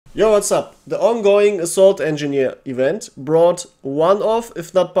Yo, what's up? The ongoing Assault Engineer event brought one of,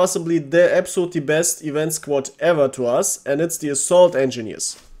 if not possibly the absolutely best event squad ever to us, and it's the Assault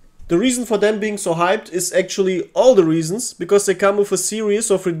Engineers. The reason for them being so hyped is actually all the reasons, because they come with a series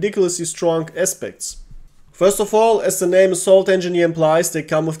of ridiculously strong aspects. First of all, as the name Assault Engineer implies, they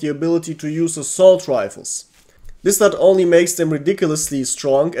come with the ability to use assault rifles. This not only makes them ridiculously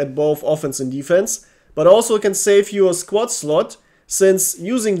strong at both offense and defense, but also can save you a squad slot, since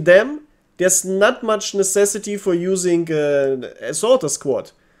using them, there's not much necessity for using an assaulter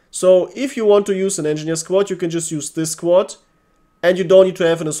squad. So if you want to use an engineer squad, you can just use this squad, and you don't need to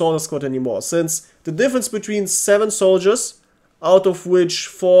have an assaulter squad anymore, since the difference between 7 soldiers, out of which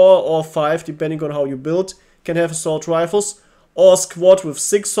 4 or 5, depending on how you build, can have assault rifles, or a squad with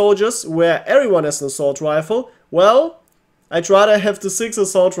 6 soldiers, where everyone has an assault rifle, well, I'd rather have the 6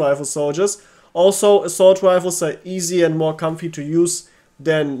 assault rifle soldiers. Also, assault rifles are easier and more comfy to use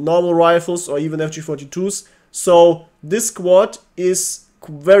than normal rifles or even FG42s. So this squad is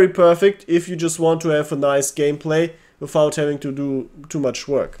very perfect if you just want to have a nice gameplay without having to do too much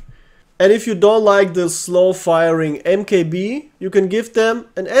work. And if you don't like the slow firing MKB, you can give them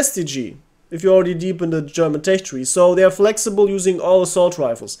an STG if you're already deep in the German tech tree. So they are flexible using all assault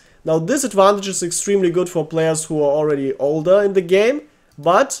rifles. Now this advantage is extremely good for players who are already older in the game,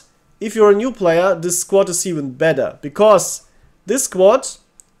 but if you're a new player, this squad is even better, because this squad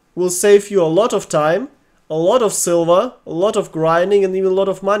will save you a lot of time, a lot of silver, a lot of grinding, and even a lot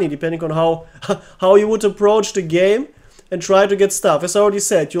of money, depending on how you would approach the game and try to get stuff. As I already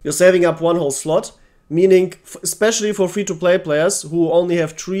said, you're saving up one whole slot, meaning especially for free-to-play players who only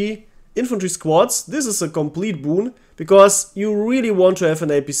have 3 infantry squads, this is a complete boon, because you really want to have an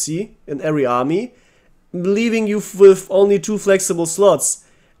APC in every army, leaving you with only 2 flexible slots.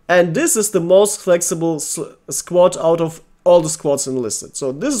 And this is the most flexible squad out of all the squads enlisted.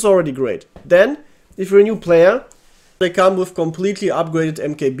 So this is already great. Then, if you're a new player, they come with completely upgraded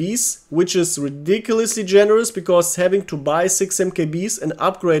MKBs, which is ridiculously generous, because having to buy 6 MKBs and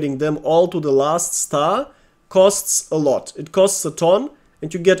upgrading them all to the last star costs a lot. It costs a ton,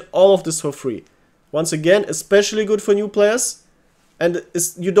 and you get all of this for free. Once again, especially good for new players. And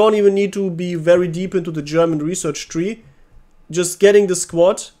you don't even need to be very deep into the German research tree. Just getting the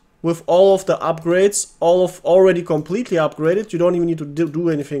squad with all of the upgrades, all of already completely upgraded, you don't even need to do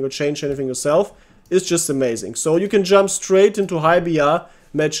anything or change anything yourself, it's just amazing. So you can jump straight into high BR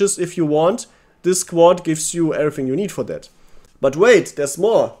matches if you want. This squad gives you everything you need for that. But wait, there's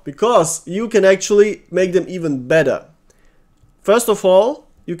more, because you can actually make them even better. First of all,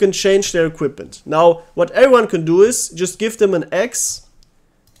 you can change their equipment. Now, what everyone can do is just give them an axe,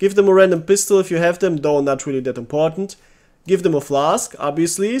 give them a random pistol if you have them, though not really that important. Give them a flask,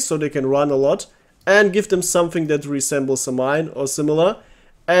 obviously, so they can run a lot, and give them something that resembles a mine or similar.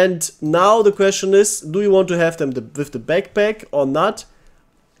 And now the question is, do you want to have them with the backpack or not?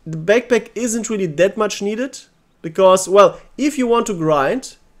 The backpack isn't really that much needed, because, well, if you want to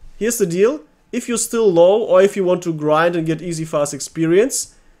grind, here's the deal. If you're still low, or if you want to grind and get easy, fast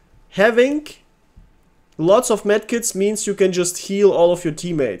experience, having lots of medkits means you can just heal all of your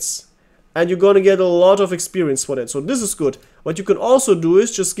teammates. And you're gonna get a lot of experience for that, so this is good. What you can also do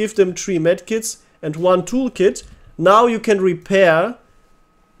is just give them 3 medkits and 1 toolkit. Now you can repair.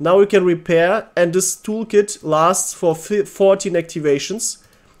 And this toolkit lasts for 14 activations.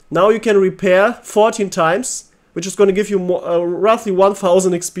 Now you can repair 14 times, which is gonna give you roughly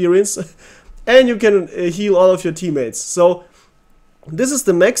 1000 experience. And you can heal all of your teammates. So this is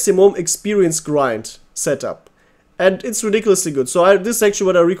the maximum experience grind setup. And it's ridiculously good. So this is actually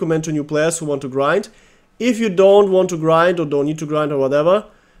what I recommend to new players who want to grind. If you don't want to grind or don't need to grind or whatever,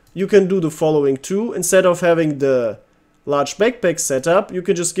 you can do the following too. Instead of having the large backpack setup, you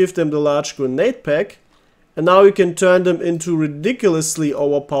can just give them the large grenade pack. And now you can turn them into ridiculously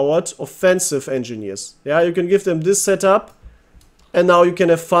overpowered offensive engineers. Yeah, you can give them this setup. And now you can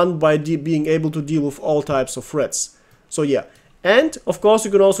have fun by being able to deal with all types of threats. So yeah. And, of course, you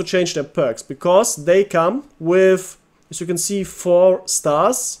can also change their perks, because they come with, as you can see, 4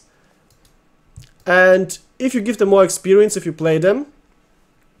 stars. And if you give them more experience, if you play them,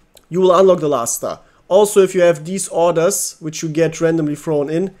 you will unlock the last star. Also, if you have these orders, which you get randomly thrown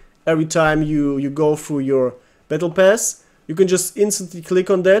in every time you go through your battle pass, you can just instantly click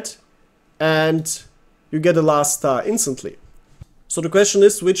on that, and you get the last star instantly. So the question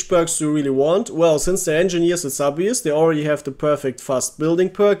is, which perks do you really want? Well, since they're engineers, it's obvious. They already have the perfect fast building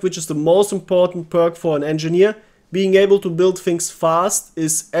perk, which is the most important perk for an engineer. Being able to build things fast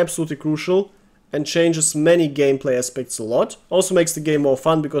is absolutely crucial and changes many gameplay aspects a lot. Also makes the game more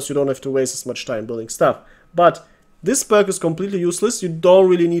fun, because you don't have to waste as much time building stuff. But This perk is completely useless. You don't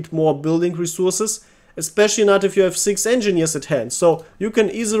really need more building resources, especially not if you have 6 engineers at hand. So you can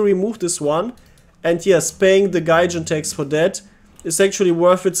easily remove this one. And yes, paying the Gaijin tax for that is actually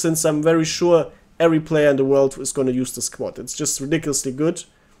worth it, since I'm very sure every player in the world is going to use this squad. It's just ridiculously good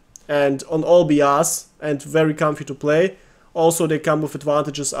and on all BRs and very comfy to play. Also, they come with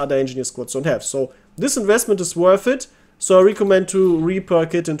advantages other engineer squads don't have. So this investment is worth it. So I recommend to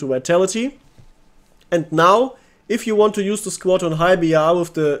re-perk it into Vitality. And now, if you want to use the squad on high BR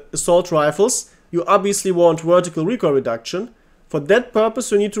with the assault rifles, you obviously want vertical recoil reduction. For that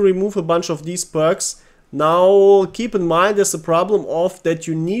purpose, you need to remove a bunch of these perks. Now, keep in mind there's a problem of that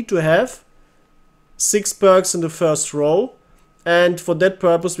you need to have 6 perks in the first row. And for that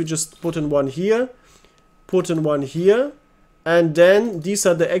purpose, we just put in one here, put in one here. And then these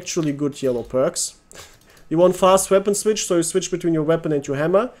are the actually good yellow perks. You want fast weapon switch, so you switch between your weapon and your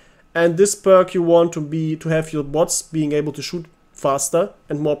hammer. And this perk you want to have your bots being able to shoot faster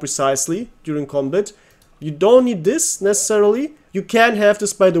and more precisely during combat. You don't need this necessarily. You can have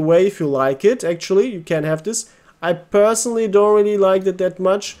this, by the way, if you like it. Actually, you can have this. I personally don't really like it that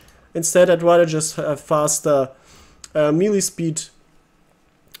much. Instead, I'd rather just have faster melee speed,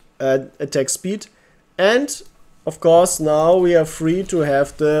 attack speed. And of course, now we are free to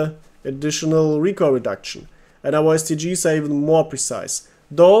have the additional recoil reduction. And our STGs are even more precise.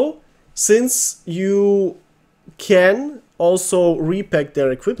 Though, since you can also repack their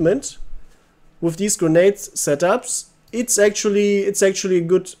equipment with these grenade setups, it's actually a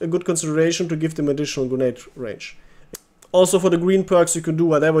good consideration to give them additional grenade range. Also, for the green perks, you can do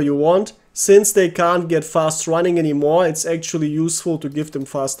whatever you want. Since they can't get fast running anymore, it's actually useful to give them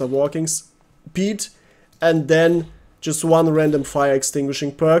faster walking speed, and then just one random fire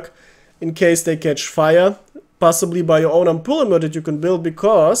extinguishing perk in case they catch fire, possibly by your own ampuller that you can build,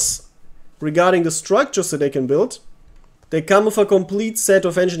 because regarding the structures that they can build, they come with a complete set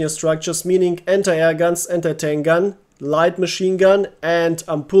of engineer structures, meaning anti-air guns, anti-tank gun, light machine gun, and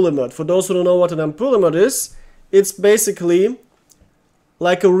ampuller. For those who don't know what an ampuller is, it's basically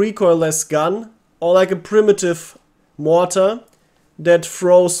like a recoilless gun or like a primitive mortar that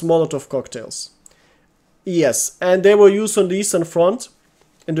throws Molotov cocktails. Yes, and they were used on the Eastern Front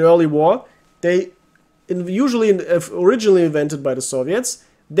in the early war. They originally invented by the Soviets.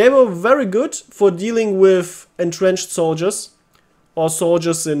 They were very good for dealing with entrenched soldiers or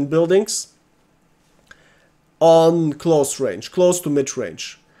soldiers in buildings on close range, close to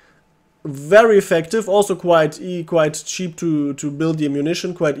mid-range. Very effective, also quite cheap to build the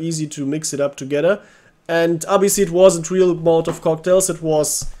ammunition, quite easy to mix it up together. And obviously it wasn't real Molotov cocktails, it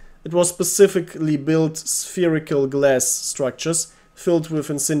was specifically built spherical glass structures filled with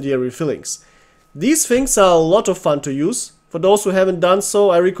incendiary fillings. These things are a lot of fun to use. For those who haven't done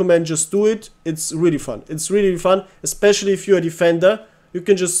so, I recommend just do it. It's really fun. It's really fun, especially if you're a defender. You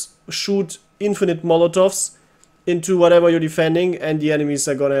can just shoot infinite Molotovs into whatever you're defending, and the enemies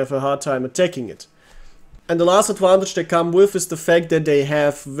are gonna have a hard time attacking it. And the last advantage they come with is the fact that they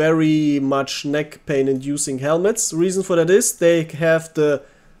have very much neck pain inducing helmets. The reason for that is they have the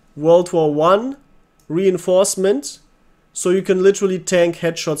World War I reinforcement, so you can literally tank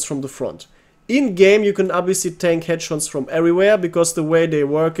headshots from the front. In game you can obviously tank headshots from everywhere, because the way they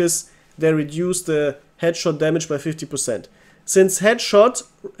work is they reduce the headshot damage by 50%. Since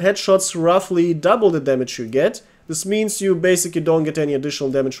headshots roughly double the damage you get, this means you basically don't get any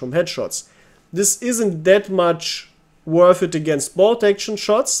additional damage from headshots. This isn't that much worth it against bolt action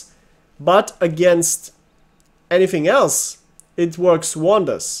shots, but against anything else it works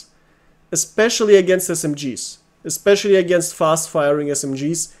wonders. Especially against SMGs. Especially against fast firing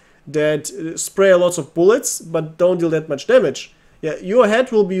SMGs that spray lots of bullets but don't deal that much damage. Yeah, your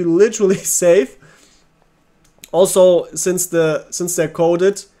head will be literally safe. Also, since they're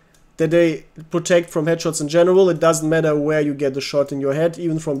coded that they protect from headshots in general, it doesn't matter where you get the shot in your head,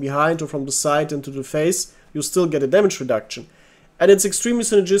 even from behind or from the side into the face, you still get a damage reduction. And it's extremely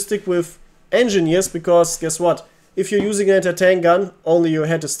synergistic with engineers, because guess what? If you're using an anti-tank gun, only your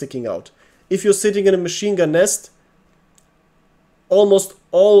head is sticking out. If you're sitting in a machine gun nest, almost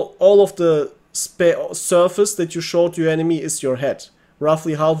all of the surface that you show to your enemy is your head.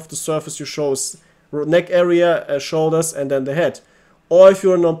 Roughly half of the surface you show is neck area, shoulders, and then the head. Or if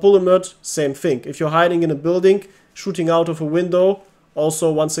you're an ampuller, same thing. If you're hiding in a building, shooting out of a window, also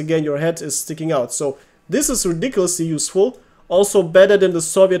once again your head is sticking out. So this is ridiculously useful. Also better than the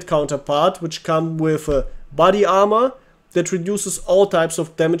Soviet counterpart, which come with a body armor that reduces all types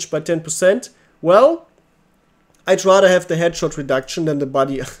of damage by 10%. Well, I'd rather have the headshot reduction than the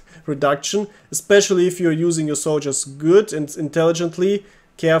body reduction, especially if you're using your soldiers good and intelligently,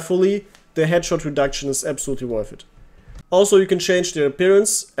 carefully. The headshot reduction is absolutely worth it. Also, you can change their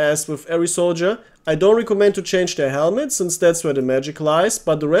appearance, as with every soldier. I don't recommend to change their helmet, since that's where the magic lies,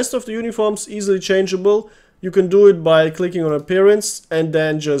 but the rest of the uniforms easily changeable. You can do it by clicking on appearance and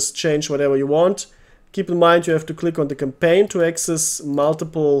then just change whatever you want. Keep in mind you have to click on the campaign to access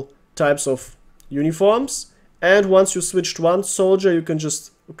multiple types of uniforms. And once you switched one soldier, you can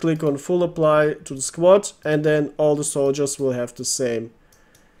just click on full apply to the squad, and then all the soldiers will have the same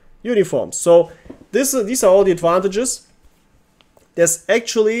uniforms. So these are all the advantages. There's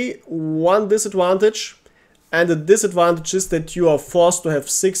actually one disadvantage, and the disadvantage is that you are forced to have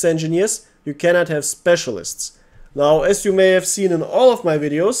 6 engineers. You cannot have specialists. Now, as you may have seen in all of my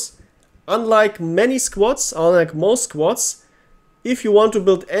videos, unlike many squads, unlike most squads, if you want to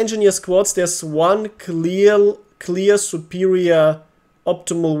build engineer squads, there's one clear superior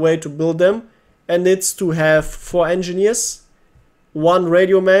optimal way to build them, and it's to have 4 engineers, 1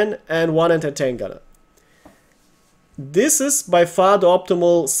 radio man and 1 anti-tank gunner. This is by far the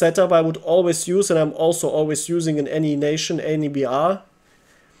optimal setup I would always use, and I'm also always using in any nation, any BR,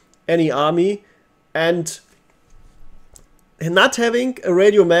 any army. And not having a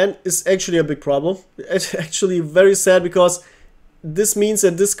radio man is actually a big problem. It's actually very sad, because this means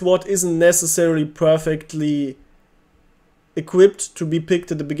that this squad isn't necessarily perfectly equipped to be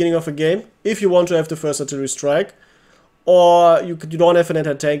picked at the beginning of a game if you want to have the first artillery strike, or you don't have an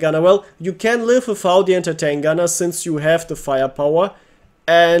anti-tank gunner. Well, you can live without the anti-tank gunner since you have the firepower,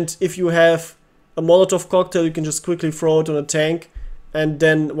 and if you have a Molotov cocktail, you can just quickly throw it on a tank, and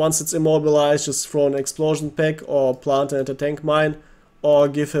then once it's immobilized, just throw an explosion pack or plant an anti-tank mine or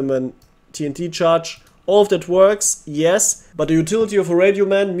give him a TNT charge. All of that works, yes, but the utility of a radio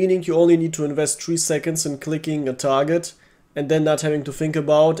man, meaning you only need to invest 3 seconds in clicking a target and then not having to think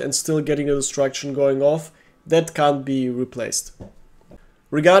about and still getting the destruction going off, that can't be replaced.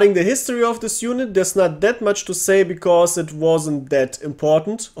 Regarding the history of this unit, there's not that much to say because it wasn't that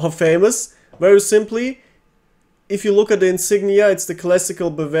important or famous. Very simply, if you look at the insignia, it's the classical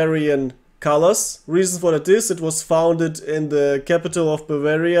Bavarian colors. Reason for that is it was founded in the capital of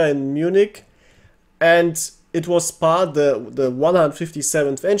Bavaria in Munich, and it was part, the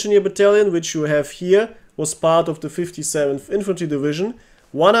 157th Engineer Battalion, which you have here, was part of the 57th Infantry Division.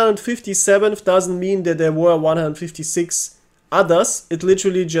 157th doesn't mean that there were 156 others. It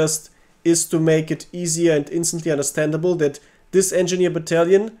literally just is to make it easier and instantly understandable that this Engineer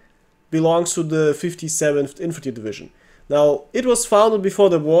Battalion belongs to the 57th Infantry Division. Now, it was founded before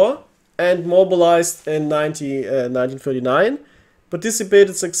the war and mobilized in 1939.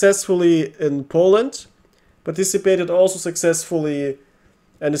 Participated successfully in Poland. Participated also successfully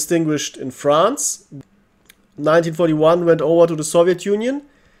and distinguished in France. 1941 went over to the Soviet Union.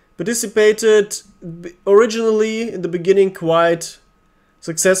 Participated originally in the beginning quite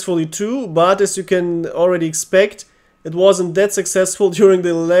successfully too, but as you can already expect, it wasn't that successful during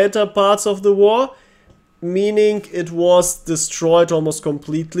the later parts of the war, meaning it was destroyed almost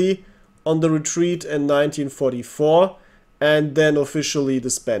completely on the retreat in 1944 and then officially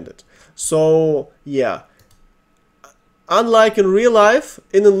disbanded. So yeah, unlike in real life,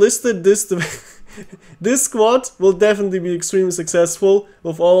 in Enlisted, this squad will definitely be extremely successful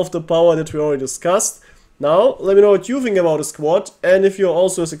with all of the power that we already discussed. Now, let me know what you think about the squad, and if you're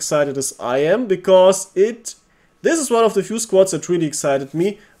also as excited as I am, because this is one of the few squads that really excited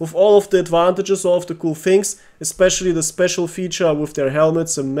me, with all of the advantages, all of the cool things, especially the special feature with their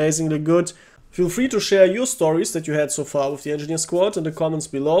helmets, amazingly good. Feel free to share your stories that you had so far with the Engineer Squad in the comments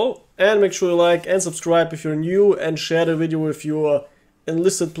below, and make sure you like and subscribe if you're new, and share the video with your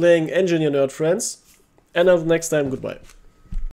Enlisted playing Engineer nerd friends. And until next time, goodbye.